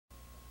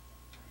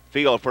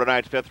Field for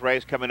tonight's fifth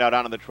race coming out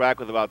onto the track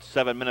with about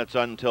 7 minutes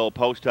until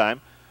post time.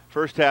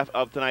 First half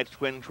of tonight's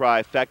twin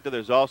trifecta.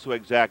 There's also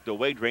exacta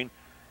wagering.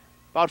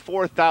 About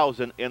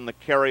 4,000 in the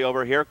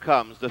carryover. Here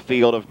comes the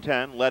field of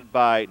 10, led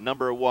by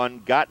number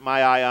 1, Got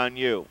My Eye on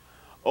You.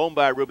 Owned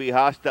by Ruby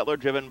Hostetler,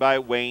 driven by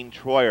Wayne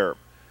Troyer.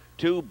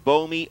 2,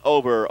 Bow Me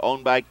Over,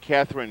 owned by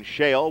Catherine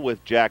Shale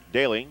with Jack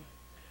Daly.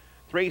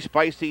 3,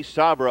 Spicy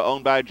Sabra,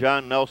 owned by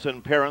John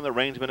Nelson Perrin. The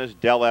rangeman is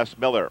Del S.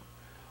 Miller.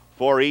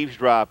 4,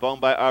 Eavesdrop, owned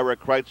by Ira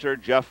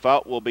Kreitzer. Jeff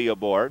Fout will be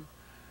aboard.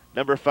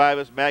 Number 5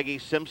 is Maggie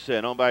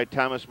Simpson, owned by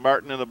Thomas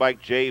Martin and the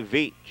bike Jay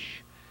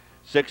Veach.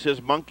 6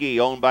 is Monkey,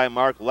 owned by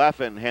Mark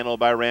Leffen, handled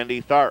by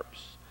Randy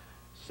Tharps.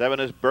 7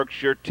 is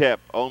Berkshire Tip,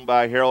 owned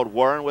by Harold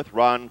Warren with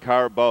Ron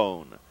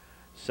Carbone.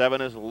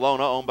 7 is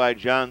Lona, owned by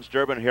John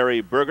Sturb and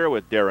Harry Berger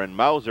with Darin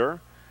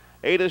Mauser.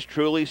 8 is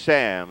Truly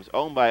Sam's,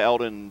 owned by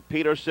Eldon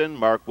Peterson.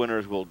 Mark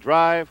Winters will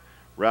drive.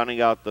 Rounding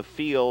out the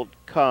field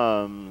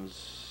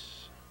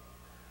comes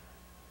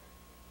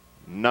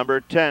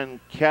number 10,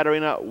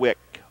 Katarina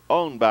Wick,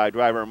 owned by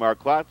driver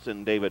Mark Lotz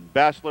and David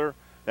Bassler.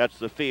 That's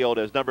the field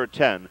as number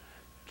 10,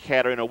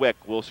 Katarina Wick,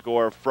 will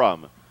score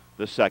from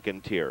the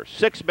second tier.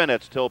 6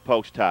 minutes till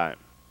post time.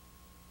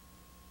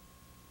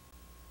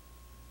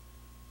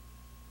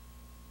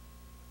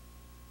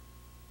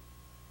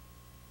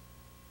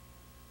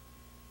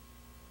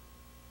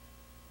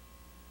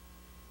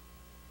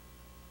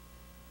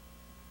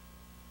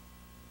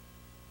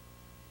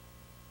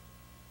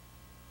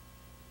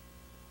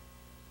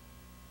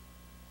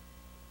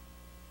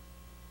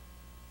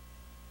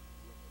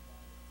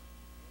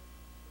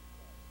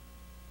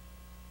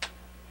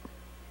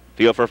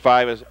 Field for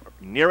 5 is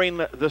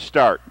nearing the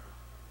start.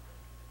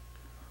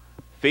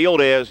 Field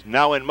is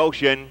now in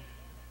motion.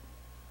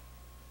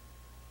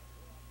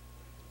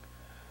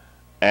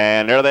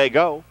 And there they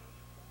go.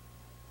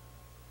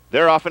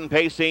 They're often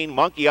pacing.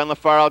 Monkey on the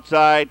far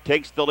outside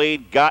takes the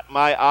lead. Got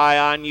My Eye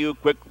on You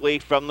quickly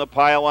from the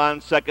pylon.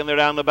 Second, they're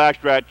down the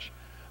backstretch.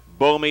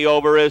 Bow Me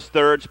Over is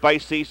third.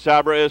 Spicy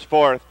Sabra is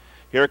fourth.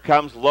 Here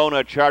comes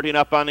Lona charging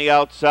up on the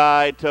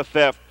outside to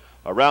fifth.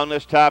 Around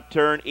this top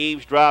turn,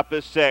 Eavesdrop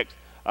is sixth.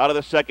 Out of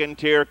the second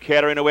tier,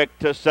 Katarina Wick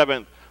to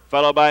seventh,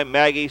 followed by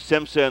Maggie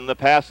Simpson, the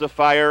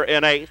pacifier,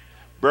 in eighth.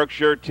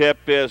 Berkshire Tip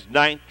is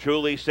ninth.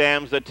 Truly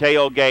Sam's the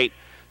tailgate.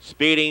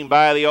 Speeding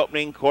by the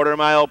opening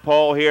quarter-mile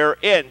pole here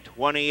in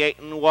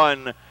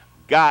 28-1.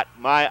 Got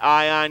My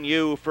Eye on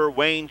You for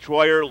Wayne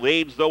Troyer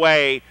leads the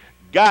way.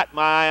 Got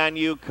My Eye on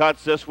You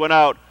cuts this one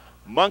out.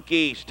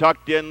 Monkeys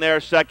tucked in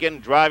there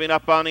second, driving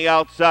up on the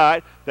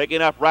outside,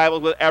 picking up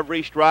rivals with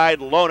every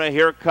stride. Lona,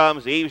 here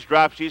comes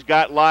Eavesdrop. She's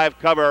got live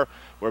cover.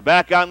 We're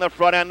back on the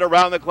front end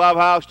around the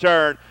clubhouse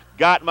turn.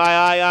 Got My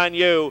Eye on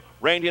You,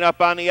 ranging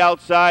up on the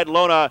outside.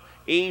 Lona,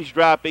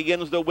 Eavesdrop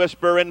begins to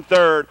whisper in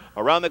third.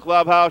 Around the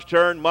clubhouse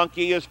turn,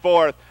 Monkey is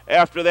fourth.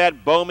 After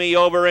that, Bow Me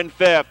Over in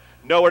fifth.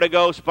 Nowhere to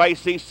go,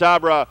 Spicy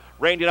Sabra,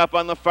 ranging up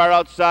on the far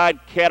outside.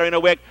 Katarina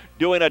Wick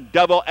doing a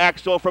double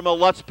axle from a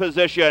Lutz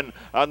position.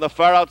 On the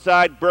far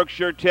outside,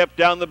 Berkshire Tip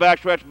down the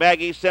backstretch.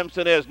 Maggie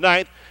Simpson is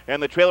ninth,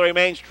 and the trailer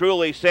remains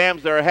Truly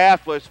Sam's. Their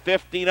half was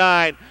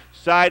 59.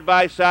 Side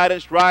by side and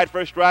stride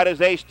for stride as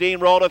they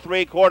steamroll to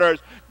three quarters.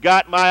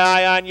 Got My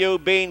Eye on You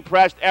being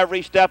pressed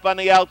every step on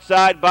the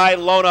outside by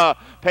Lona.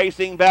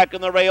 Pacing back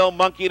in the rail,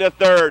 Monkey to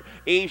third.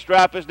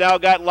 Eavesdrop has now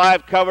got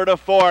live cover to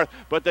fourth,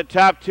 but the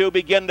top two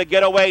begin to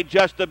get away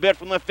just a bit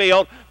from the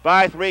field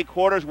by three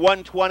quarters,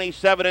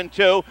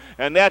 127-2,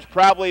 and that's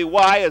probably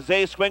why as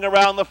they swing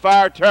around the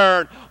far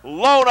turn,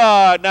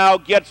 Lona now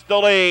gets the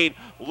lead.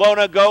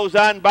 Lona goes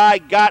on by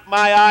Got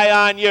My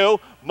Eye on You.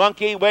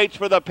 Monkey waits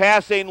for the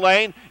passing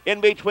lane.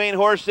 In between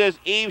horses,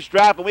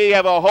 Eavesdrop, and we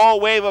have a whole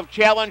wave of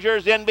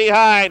challengers in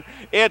behind.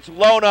 It's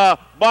Lona,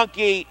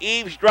 Monkey,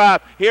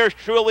 Eavesdrop. Here's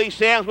Truly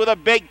Sam's with a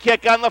big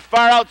kick on the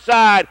far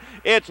outside.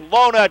 It's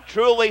Lona,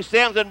 Truly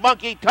Sam's, and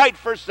Monkey tight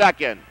for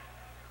second.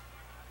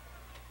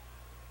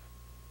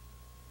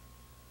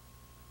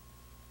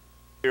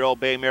 Year-old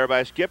Bay Mare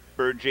by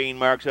Skipper Gene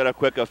marks at a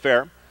quick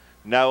affair.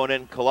 Now and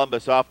in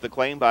Columbus off the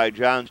claim by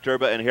John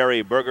Sturba and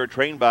Harry Berger,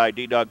 trained by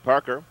D-Doug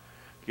Parker.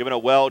 Given a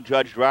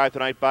well-judged drive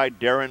tonight by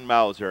Darin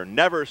Mauser.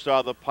 Never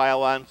saw the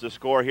pylons to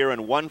score here in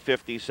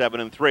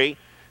 157-3.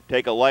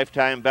 Take a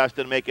lifetime best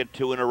and make it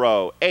 2 in a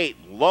row.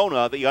 8,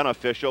 Lona, the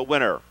unofficial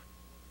winner.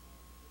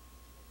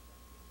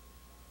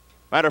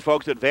 Reminder,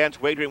 folks,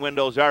 advanced wagering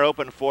windows are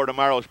open for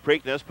tomorrow's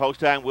Preakness. Post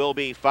time will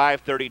be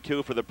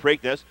 5:32 for the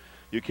Preakness.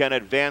 You can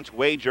advance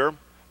wager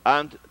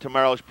on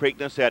tomorrow's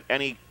Preakness at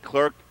any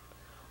clerk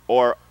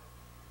or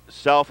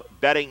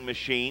self-betting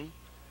machine.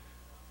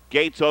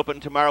 Gates open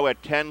tomorrow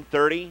at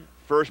 10:30.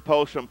 First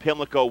post from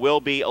Pimlico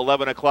will be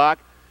 11 o'clock.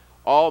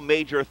 All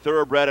major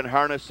thoroughbred and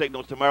harness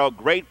signals tomorrow.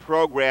 Great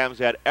programs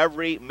at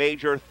every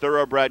major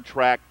thoroughbred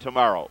track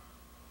tomorrow.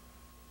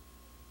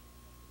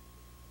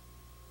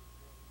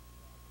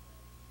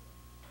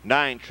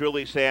 Nine,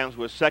 Truly Sam's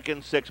was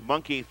second. 6,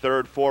 Monkey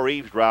third. 4,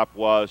 Eavesdrop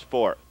was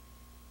fourth.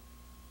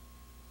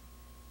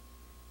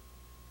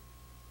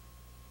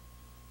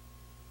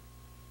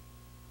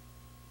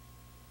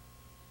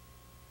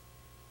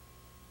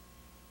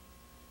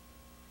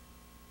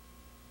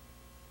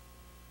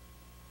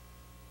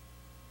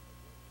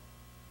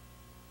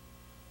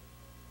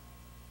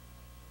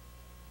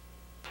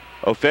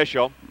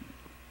 Official.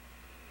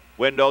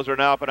 Windows are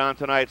now up and on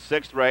tonight's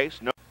 6th race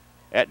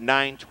at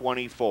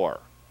 9:24.